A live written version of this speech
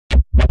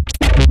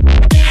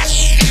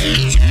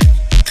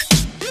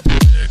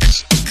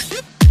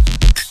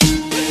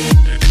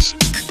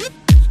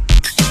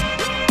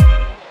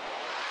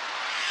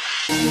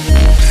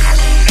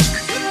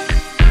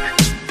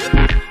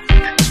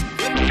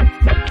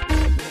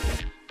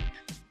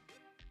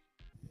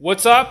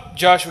What's up?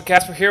 Joshua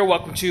Casper here.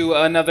 Welcome to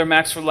another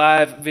Max for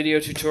Live video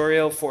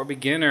tutorial for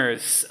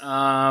beginners.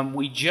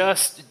 We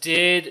just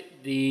did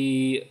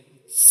the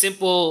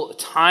simple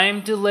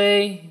time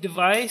delay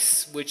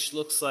device, which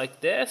looks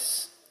like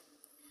this.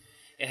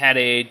 It had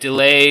a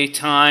delay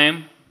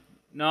time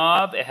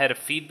knob, it had a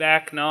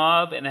feedback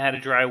knob, and it had a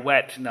dry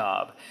wet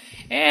knob.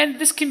 And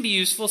this can be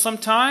useful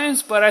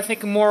sometimes, but I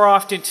think more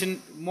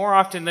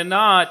often than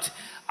not,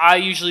 I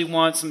usually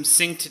want some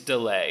synced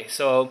delay.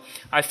 So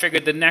I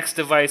figured the next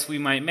device we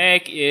might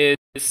make is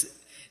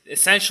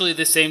essentially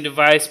the same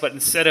device, but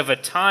instead of a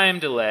time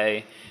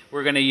delay,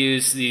 we're going to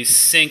use these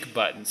sync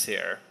buttons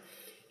here.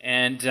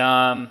 And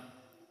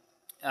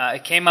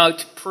it came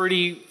out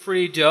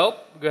pretty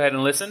dope. Go ahead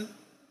and listen.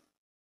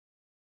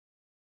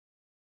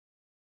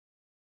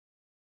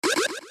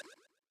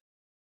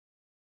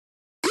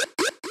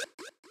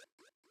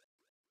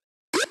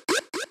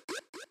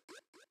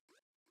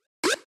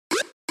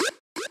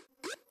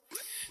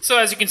 So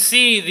as you can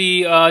see,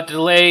 the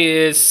delay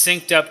is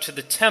synced up to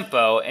the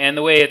tempo, and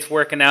the way it's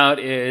working out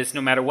is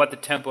no matter what the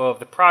tempo of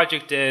the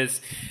project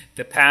is,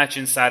 the patch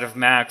inside of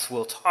Max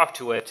will talk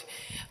to it.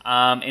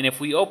 And if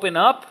we open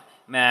up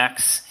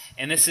Max,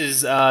 and this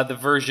is the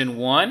version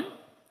 1,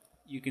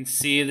 you can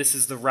see this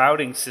is the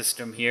routing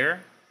system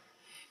here.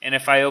 And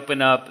if I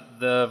open up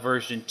the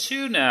version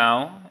 2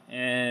 now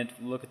and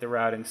look at the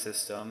routing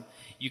system,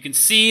 you can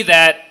see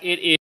that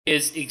it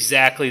is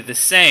exactly the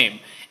same,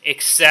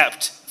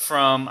 except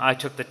I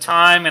took the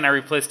time and I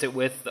replaced it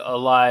with a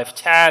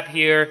live.tab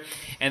here,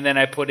 and then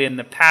I put in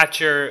the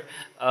patcher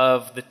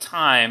of the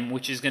time,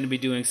 which is going to be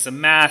doing some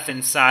math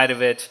inside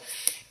of it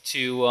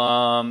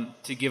to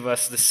give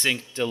us the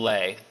sync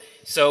delay.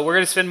 So we're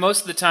going to spend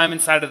most of the time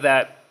inside of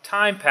that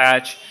time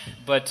patch,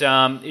 but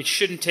it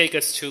shouldn't take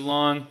us too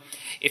long.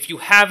 If you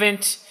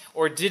haven't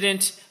or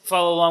didn't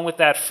follow along with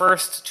that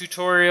first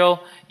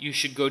tutorial, you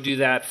should go do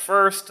that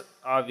first.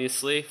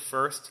 Obviously,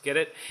 first, get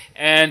it?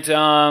 And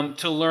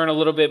to learn a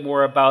little bit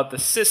more about the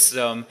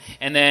system,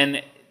 and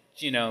then,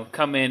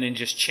 come in and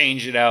just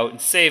change it out and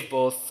save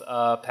both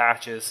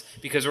patches,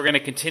 because we're going to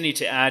continue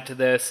to add to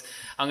this.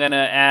 I'm going to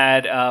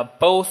add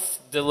both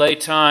delay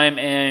time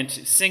and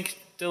sync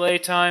delay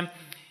time,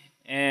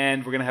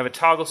 and we're going to have a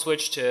toggle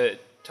switch to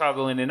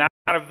toggle in and out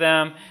of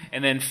them,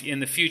 and then in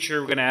the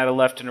future we're going to add a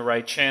left and a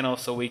right channel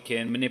so we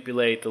can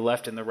manipulate the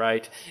left and the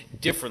right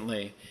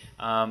differently.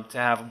 To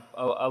have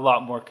a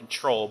lot more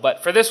control.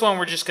 But for this one,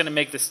 we're just going to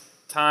make this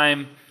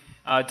time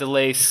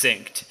delay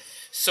synced.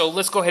 So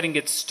let's go ahead and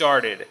get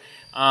started.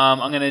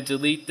 I'm going to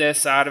delete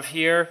this out of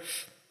here.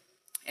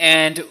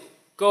 And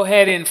go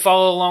ahead and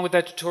follow along with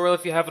that tutorial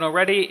if you haven't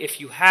already.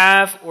 If you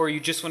have, or you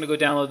just want to go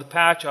download the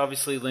patch,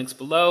 obviously links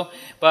below.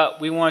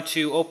 But we want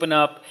to open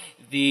up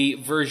the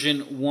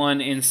version 1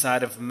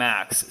 inside of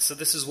Max. So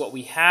this is what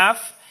we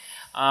have.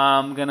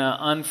 I'm going to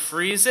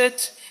unfreeze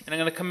it, and I'm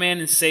going to come in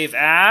and save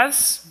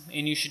as,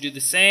 and you should do the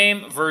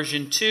same,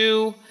 version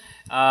 2,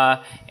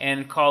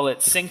 and call it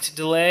synced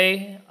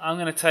delay. I'm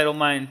going to title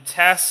mine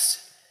test,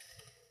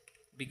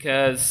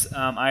 because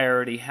I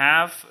already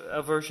have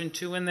a version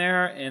 2 in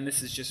there, and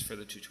this is just for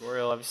the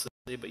tutorial, obviously,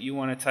 but you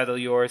want to title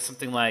yours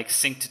something like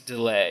synced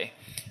delay.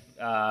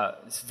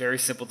 It's a very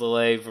simple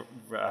delay,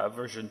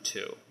 version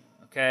 2.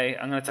 Okay,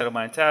 I'm going to title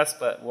mine test,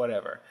 but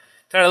whatever.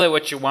 Title it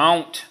what you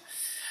want.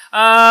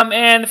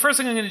 And the first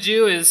thing I'm going to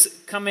do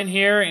is come in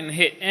here and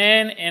hit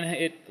N and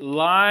hit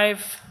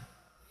live.tab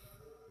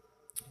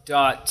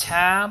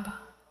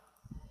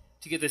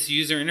to get this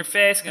user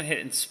interface. I'm going to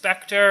hit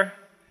Inspector.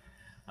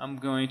 I'm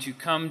going to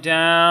come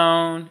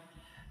down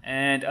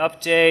and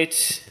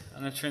update.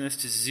 I'm going to turn this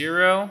to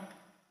 0.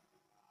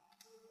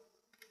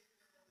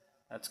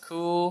 That's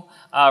cool.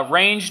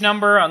 Range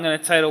number, I'm going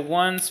to title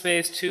 1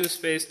 space 2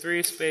 space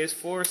 3 space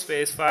 4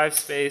 space 5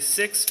 space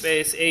 6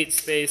 space 8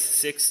 space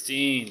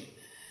 16.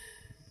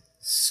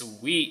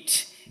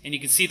 Sweet. And you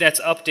can see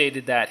that's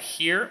updated that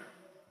here.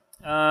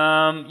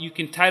 You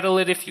can title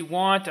it if you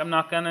want. I'm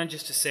not going to,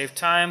 just to save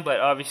time, but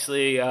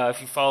obviously if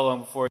you follow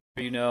along before,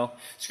 you know.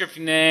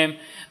 Scripting name.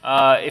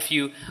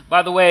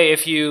 By the way,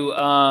 if you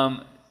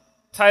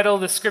title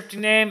the scripting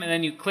name and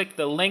then you click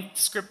the linked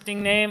scripting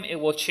name, it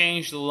will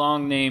change the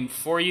long name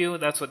for you.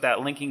 That's what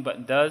that linking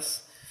button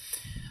does.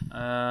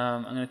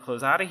 I'm going to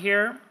close out of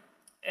here.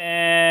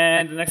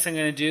 And the next thing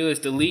I'm going to do is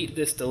delete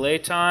this delay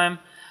time.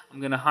 I'm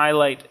going to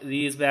highlight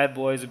these bad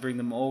boys and bring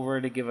them over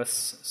to give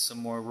us some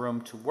more room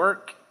to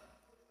work.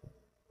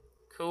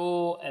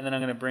 Cool. And then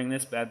I'm going to bring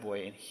this bad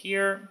boy in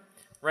here.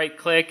 Right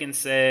click and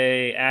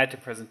say add to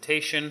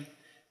presentation.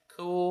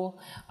 Cool.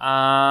 Then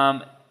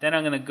I'm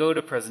going to go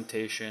to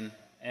presentation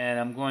and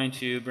I'm going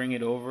to bring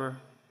it over.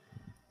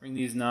 Bring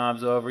these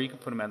knobs over. You can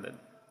put them at the... I'm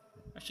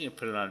actually going to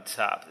put it on the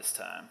top this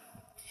time.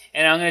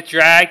 And I'm going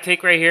to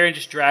take right here and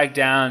just drag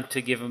down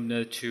to give them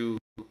the 2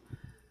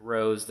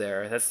 rows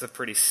there. That's the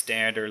pretty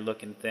standard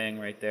looking thing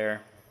right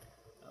there.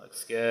 That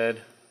looks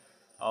good.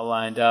 All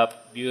lined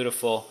up.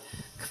 Beautiful.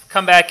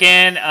 come back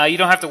in. You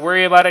don't have to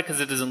worry about it because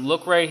it doesn't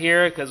look right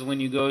here, because when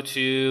you go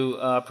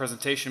to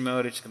presentation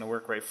mode, it's going to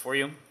work right for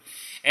you.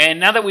 And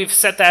now that we've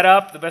set that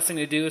up, the best thing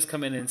to do is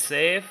come in and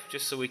save,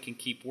 just so we can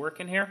keep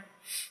working here.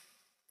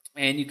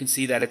 And you can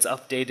see that it's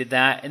updated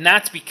that. And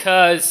that's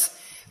because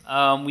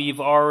we've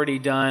already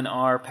done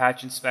our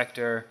patch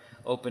inspector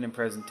open in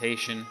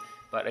presentation.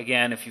 But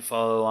again, if you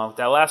follow along with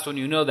that last one,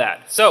 you know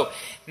that. So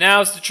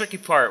now it's the tricky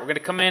part. We're going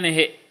to come in and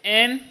hit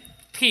N,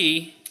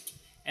 P,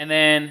 and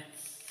then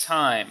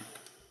time.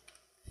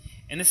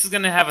 And this is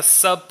going to have a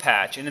sub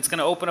patch, and it's going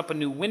to open up a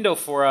new window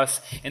for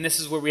us. And this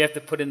is where we have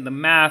to put in the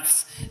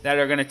maths that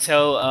are going to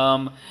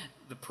tell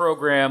the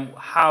program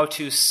how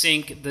to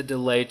sync the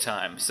delay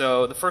time.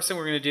 So the first thing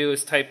we're going to do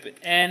is type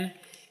N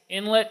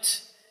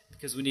inlet,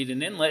 because we need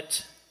an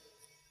inlet.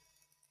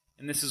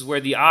 And this is where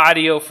the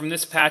audio from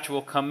this patch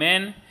will come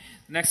in.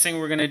 The next thing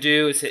we're going to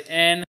do is hit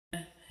N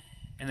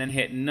and then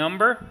hit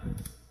number.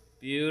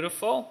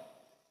 Beautiful.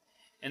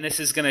 And this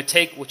is going to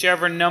take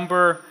whichever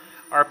number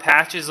our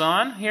patch is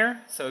on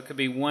here. So it could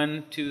be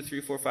 1, 2,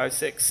 3, 4, 5,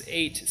 6,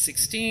 8,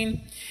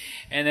 16.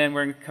 And then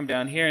we're going to come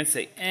down here and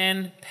say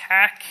N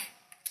pack.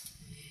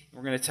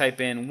 We're going to type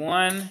in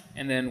 1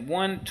 and then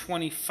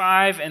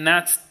 125, and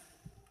that's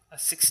a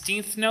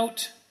 16th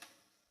note.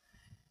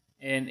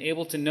 And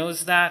Ableton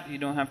knows that. You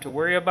don't have to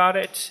worry about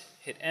it.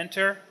 Hit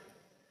enter.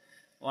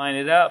 Line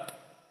it up.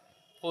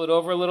 Pull it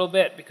over a little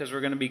bit because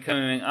we're going to be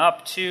coming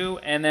up to.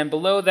 And then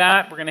below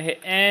that, we're going to hit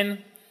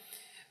N.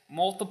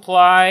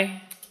 Multiply.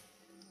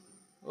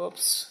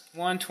 Whoops.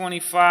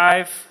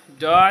 125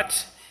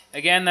 dot.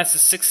 Again, that's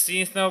the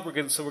 16th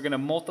note. So we're going to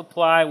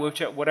multiply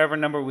whatever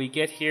number we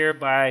get here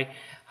by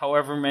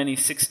however many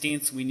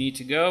 16ths we need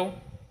to go.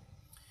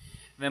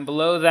 Then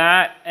below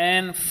that,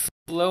 N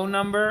flow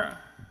number.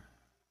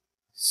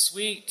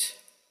 Sweet.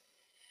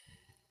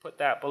 Put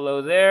that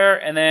below there,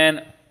 and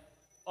then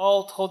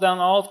Alt, hold down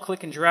Alt,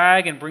 click and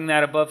drag, and bring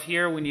that above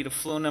here. We need a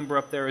flow number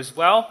up there as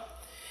well.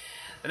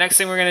 The next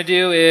thing we're going to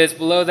do is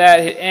below that,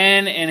 hit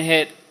N and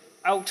hit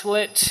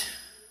outlet.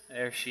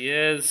 There she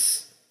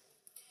is.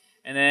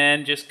 And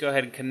then just go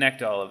ahead and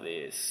connect all of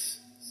these.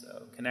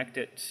 So connect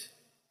it.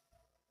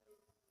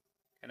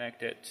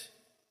 Connect it,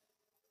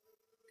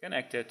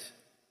 connect it,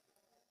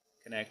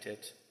 connect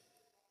it,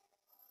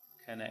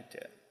 connect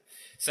it.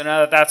 So now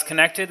that that's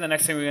connected, the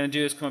next thing we're going to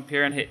do is come up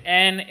here and hit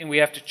N, and we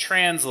have to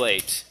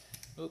translate.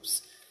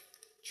 Oops.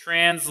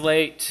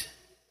 Translate.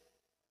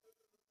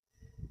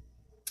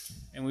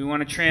 And we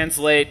want to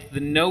translate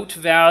the note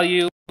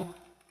value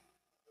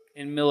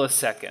in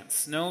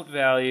milliseconds. Note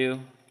value,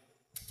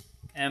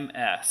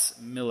 MS,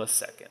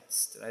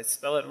 milliseconds. Did I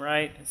spell it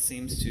right? It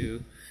seems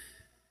to...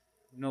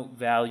 Note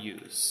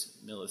values,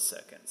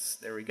 milliseconds.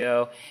 There we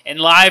go. And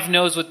Live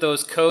knows what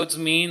those codes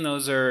mean.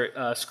 Those are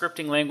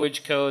scripting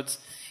language codes,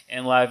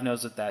 and Live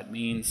knows what that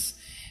means.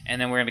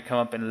 And then we're going to come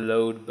up and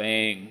load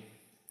bang.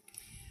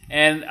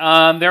 And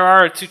there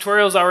are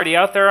tutorials already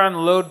out there on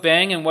load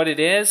bang and what it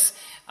is.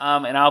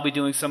 And I'll be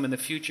doing some in the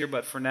future,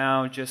 but for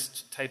now,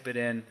 just type it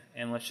in,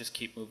 and let's just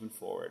keep moving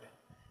forward.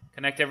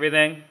 Connect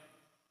everything.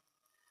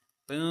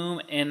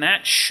 Boom. And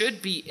that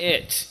should be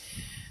it.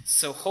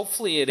 So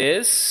hopefully it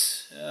is.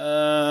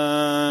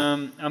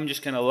 I'm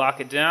just going to lock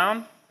it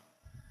down.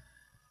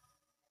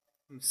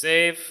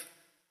 Save.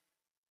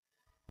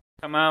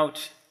 Come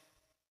out.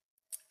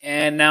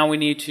 And now we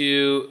need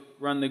to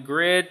run the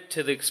grid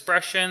to the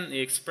expression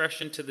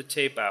to the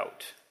tape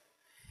out.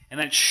 And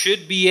that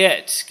should be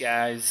it,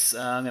 guys.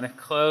 I'm going to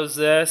close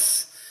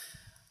this.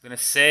 I'm going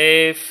to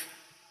save.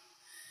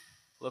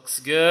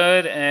 Looks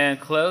good, and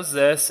close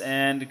this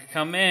and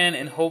come in,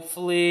 and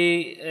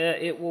hopefully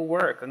it will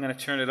work. I'm going to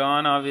turn it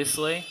on,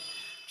 obviously.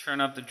 Turn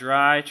up the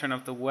dry, turn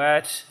up the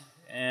wet,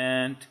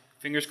 and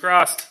fingers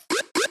crossed.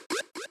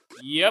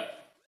 Yep.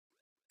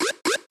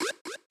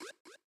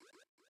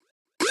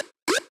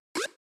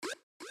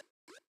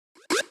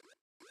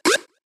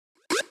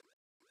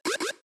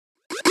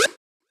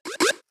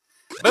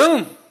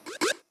 Boom.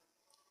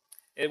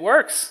 It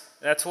works.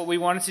 That's what we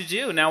wanted to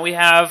do. Now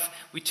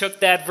we took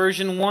that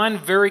version 1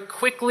 very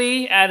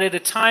quickly, added a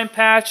time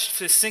patch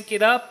to sync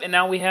it up, and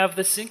now we have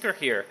the syncer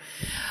here.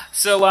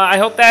 So I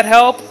hope that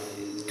helped.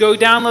 Go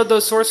download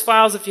those source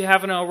files if you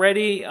haven't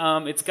already.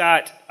 It's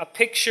got a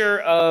picture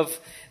of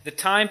the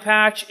time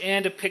patch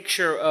and a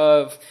picture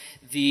of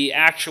the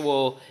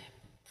actual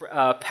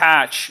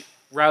patch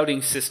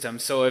routing system.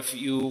 So if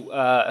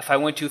I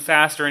went too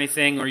fast or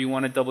anything, or you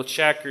want to double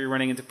check, or you're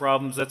running into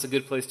problems, that's a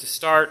good place to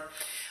start.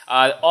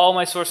 All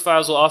my source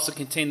files will also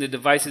contain the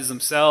devices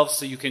themselves,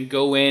 so you can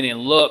go in and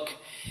look,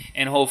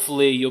 and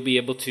hopefully you'll be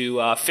able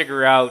to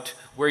figure out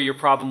where your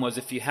problem was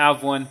if you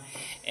have one.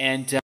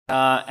 And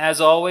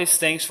as always,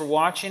 thanks for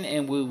watching,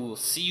 and we will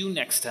see you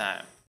next time.